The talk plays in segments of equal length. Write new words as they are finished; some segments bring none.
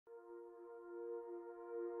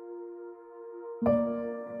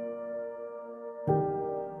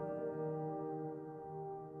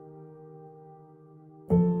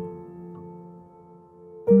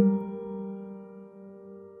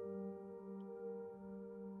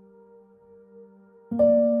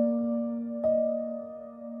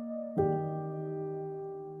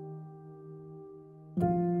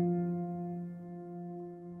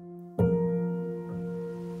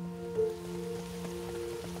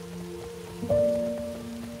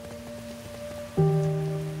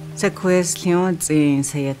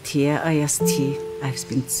I've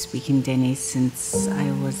been speaking Dene since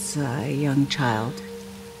I was a young child.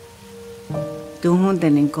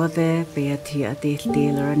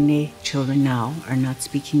 Children now are not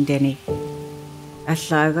speaking Dene.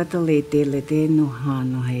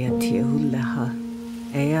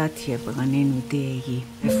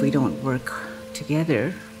 If we don't work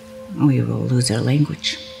together, we will lose our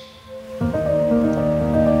language.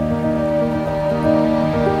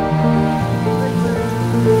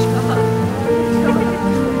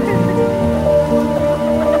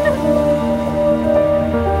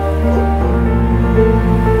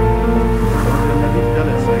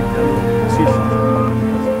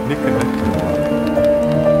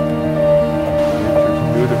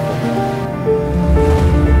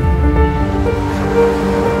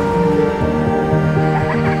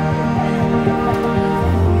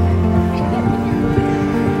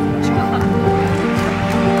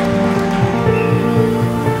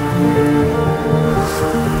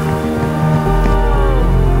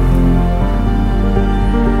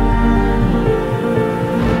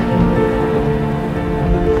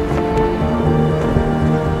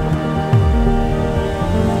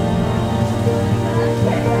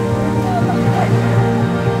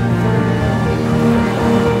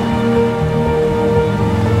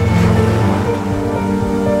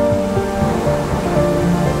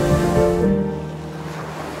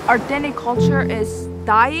 Our Dene culture is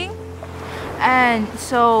dying, and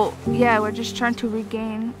so yeah, we're just trying to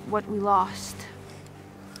regain what we lost.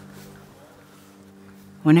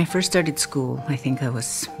 When I first started school, I think I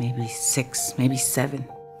was maybe 6, maybe 7,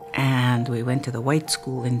 and we went to the white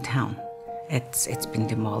school in town. It's been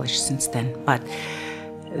demolished since then, but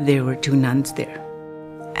there were 2 nuns there,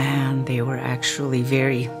 and they were actually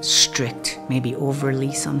very strict, maybe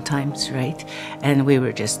overly sometimes, right? And we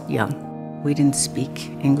were just young. We didn't speak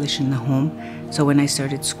English in the home, so when I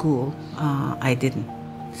started school, I didn't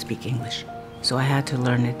speak English. So I had to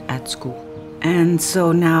learn it at school. And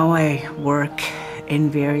so now I work in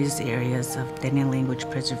various areas of Dene language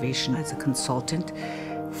preservation as a consultant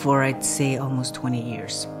for, I'd say, almost 20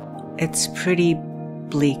 years. It's pretty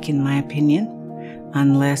bleak, in my opinion,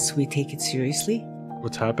 unless we take it seriously.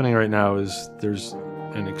 What's happening right now is there's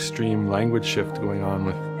an extreme language shift going on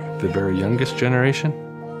with the very youngest generation.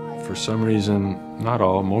 For some reason, not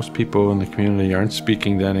all, most people in the community aren't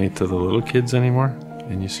speaking Dene to the little kids anymore.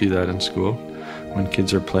 And you see that in school. When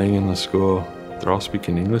kids are playing in the school, they're all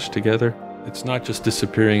speaking English together. It's not just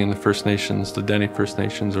disappearing in the First Nations, the Dene First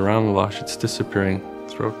Nations around the Loche, it's disappearing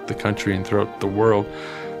throughout the country and throughout the world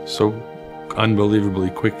so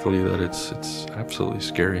unbelievably quickly that it's absolutely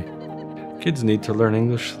scary. Kids need to learn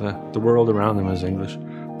English. The world around them is English,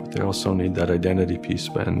 but they also need that identity piece,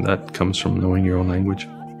 and that comes from knowing your own language.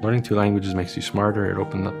 Learning 2 languages makes you smarter, it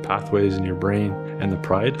opens up pathways in your brain, and the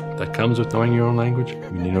pride that comes with knowing your own language. I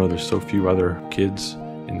mean, you know, there's so few other kids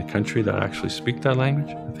in the country that actually speak that language.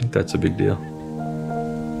 I think that's a big deal.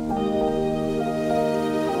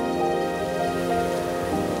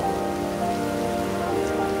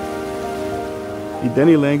 The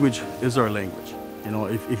Dene language is our language. You know,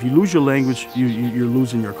 if you lose your language, you're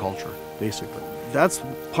losing your culture, basically. That's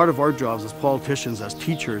part of our jobs as politicians, as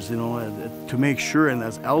teachers, you know, to make sure, and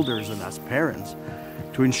as elders and as parents,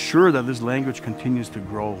 to ensure that this language continues to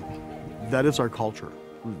grow. That is our culture,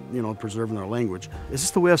 you know, preserving our language. It's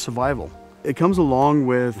just a way of survival. It comes along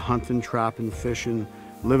with hunting, trapping, fishing,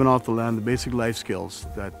 living off the land, the basic life skills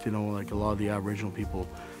that, you know, like a lot of the Aboriginal people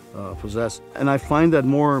possess. And I find that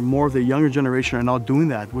more of the younger generation are now doing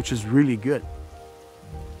that, which is really good.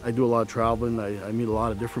 I do a lot of traveling, I meet a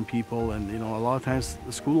lot of different people, and you know, a lot of times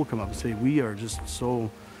the school will come up and say, we are just so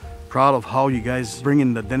proud of how you guys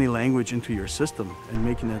bringing the Dene language into your system and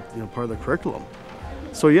making it, you know, part of the curriculum.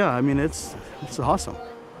 So yeah, I mean, it's awesome.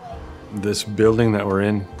 This building that we're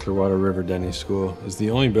in, Clearwater River Dene School, is the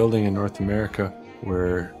only building in North America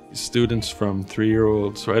where students from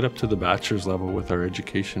 3-year-olds right up to the bachelor's level with our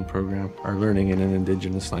education program are learning in an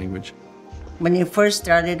Indigenous language. When you first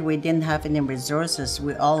started, we didn't have any resources.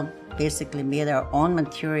 We all basically made our own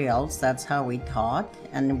materials. That's how we taught.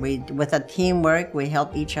 And with a teamwork, we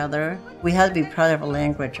help each other. We have to be proud of our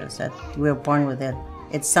languages, that we were born with it.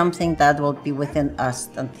 It's something that will be within us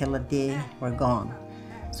until the day we're gone.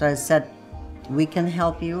 So I said, we can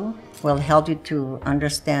help you. We'll help you to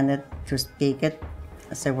understand it, to speak it.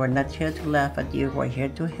 I said, we're not here to laugh at you. We're here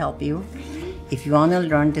to help you. If you want to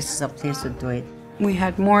learn, this is a place to do it. We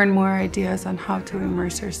had more and more ideas on how to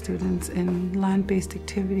immerse our students in land-based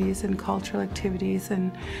activities and cultural activities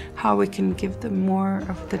and how we can give them more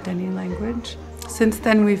of the Dene language. Since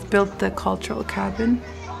then, we've built the cultural cabin.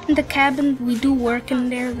 In the cabin, we do work in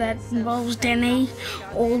there that involves Dene,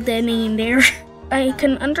 old Dene in there. I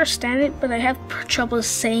can understand it, but I have trouble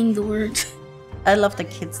saying the words. I love the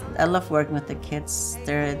kids. I love working with the kids.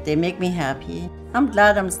 They make me happy. I'm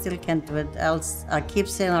glad I'm still can do it. I keep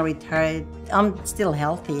saying I'll retire. I'm still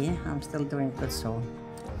healthy. I'm still doing good, so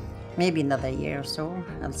maybe another year or so.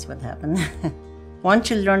 I'll see what happens. Once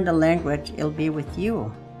you learn the language, it'll be with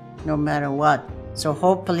you, no matter what. So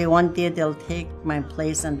hopefully one day they'll take my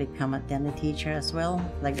place and become a Dene teacher as well,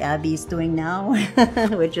 like Abby's doing now,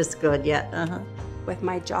 which is good, yeah. With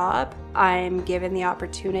my job, I'm given the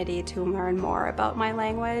opportunity to learn more about my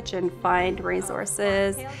language and find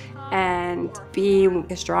resources and be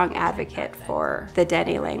a strong advocate for the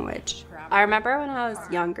Dene language. I remember when I was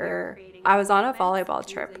younger, I was on a volleyball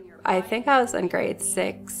trip. I think I was in grade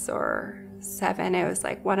 6 or 7. It was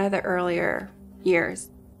like one of the earlier years.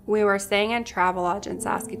 We were staying in Travelodge in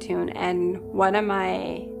Saskatoon, and one of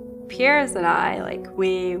my peers and I,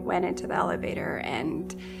 we went into the elevator,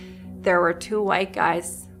 and there were 2 white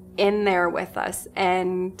guys in there with us,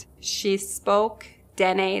 and she spoke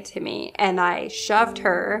Dene to me, and I shoved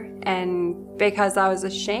her, and because I was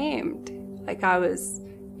ashamed, I was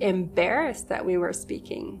embarrassed that we were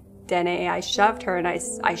speaking Dene, I shoved her and I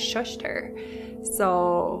shushed her.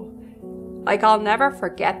 So, I'll never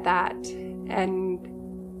forget that, and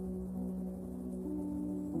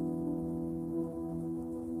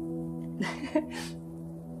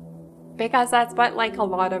because that's what a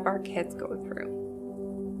lot of our kids go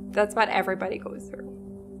through. That's what everybody goes through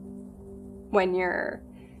when you're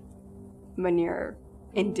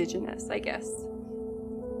Indigenous, I guess.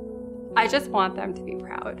 I just want them to be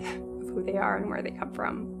proud of who they are and where they come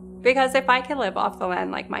from. Because if I could live off the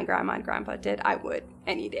land like my grandma and grandpa did, I would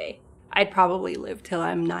any day. I'd probably live till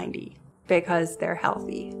I'm 90 because they're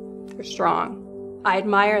healthy, they're strong. I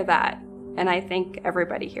admire that. And I think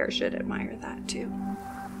everybody here should admire that too.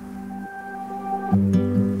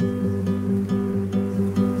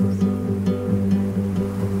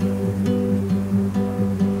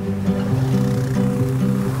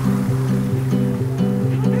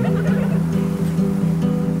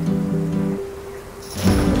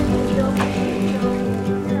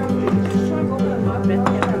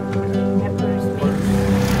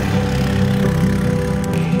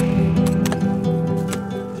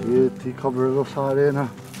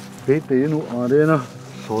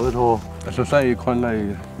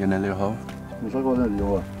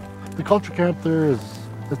 The culture camp there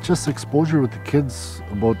it's just exposure with the kids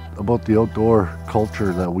about the outdoor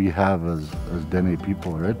culture that we have as Dene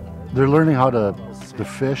people, right? They're learning how to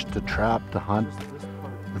fish, to trap, to hunt.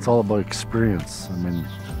 It's all about experience. I mean,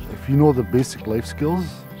 if you know the basic life skills,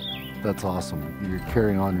 that's awesome. You're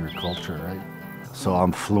carrying on your culture, right? So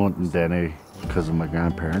I'm fluent in Dene because of my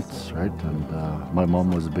grandparents, right? And my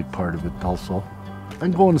mom was a big part of it also.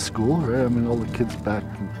 And going to school, right? I mean, all the kids back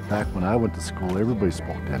when I went to school, everybody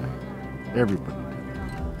spoke Dene. Everybody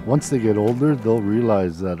did. Once they get older, they'll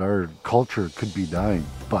realize that our culture could be dying.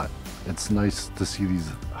 But it's nice to see these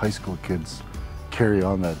high school kids carry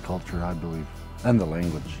on that culture, I believe, and the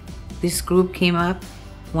language. This group came up.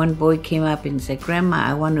 One boy came up and said, "Grandma,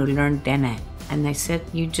 I want to learn Dene." And I said,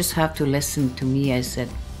 "You just have to listen to me." I said,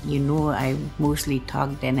 "You know, I mostly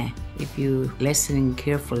talk Dene. If you listen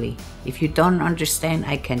carefully, if you don't understand,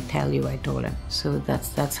 I can tell you," I told him. So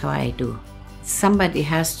that's how I do. Somebody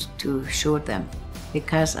has to show them,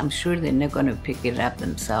 because I'm sure they're not going to pick it up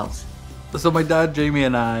themselves. So my dad, Jamie,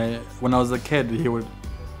 and I, when I was a kid, he would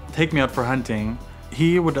take me out for hunting.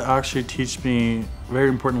 He would actually teach me very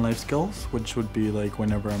important life skills, which would be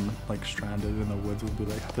whenever I'm stranded in the woods, would be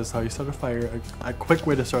this is how you start a fire, a quick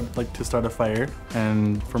way to start a fire.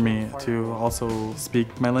 And for me to also speak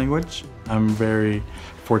my language, I'm very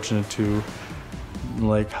fortunate to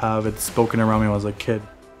have it spoken around me when I was a kid.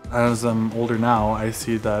 As I'm older now, I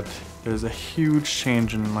see that there's a huge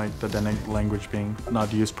change in the Dene language being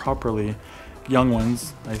not used properly. Young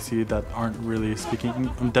ones I see that aren't really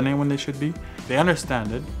speaking Dene when they should be. They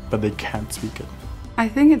understand it, but they can't speak it. I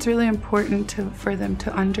think it's really important for them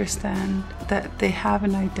to understand that they have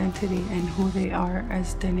an identity and who they are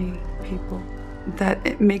as Dene people, that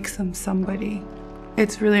it makes them somebody.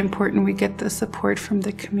 It's really important we get the support from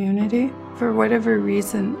the community. For whatever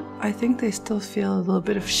reason, I think they still feel a little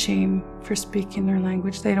bit of shame for speaking their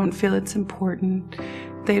language. They don't feel it's important.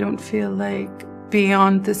 They don't feel like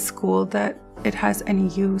beyond the school that it has any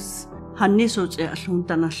use. Dene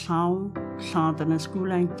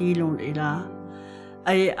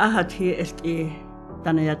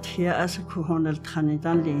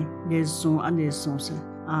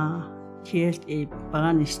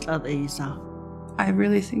I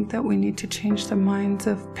really think that we need to change the minds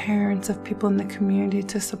of parents, of people in the community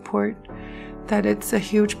to support that it's a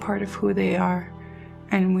huge part of who they are,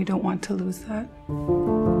 and we don't want to lose that.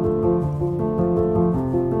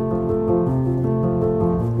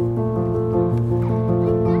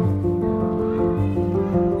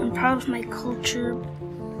 I'm proud of my culture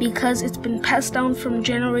because it's been passed down from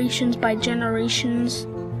generations by generations.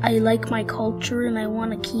 I like my culture and I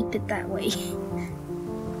want to keep it that way.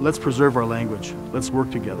 Let's preserve our language. Let's work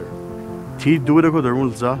together. Do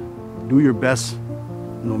your best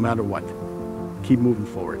no matter what. Keep moving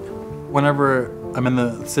forward. Whenever I'm in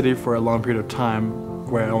the city for a long period of time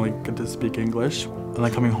where I only get to speak English, and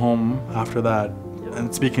then coming home after that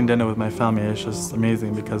and speaking Dene with my family, it's just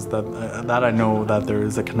amazing because that I know that there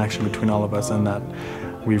is a connection between all of us and that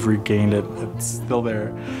we've regained it. It's still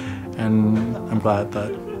there, and I'm glad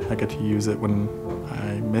that I get to use it when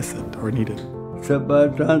I miss it or need it. I'm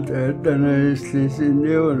proud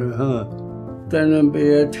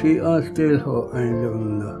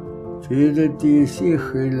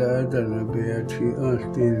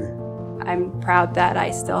that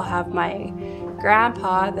I still have my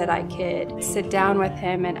grandpa, that I could sit down with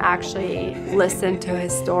him and actually listen to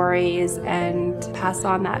his stories and pass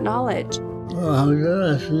on that knowledge.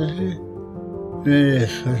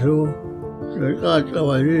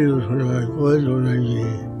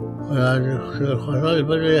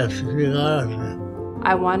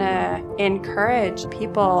 I want to encourage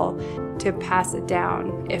people to pass it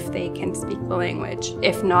down if they can speak the language.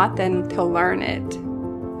 If not, then to learn it,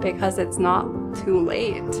 because it's not too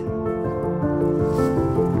late.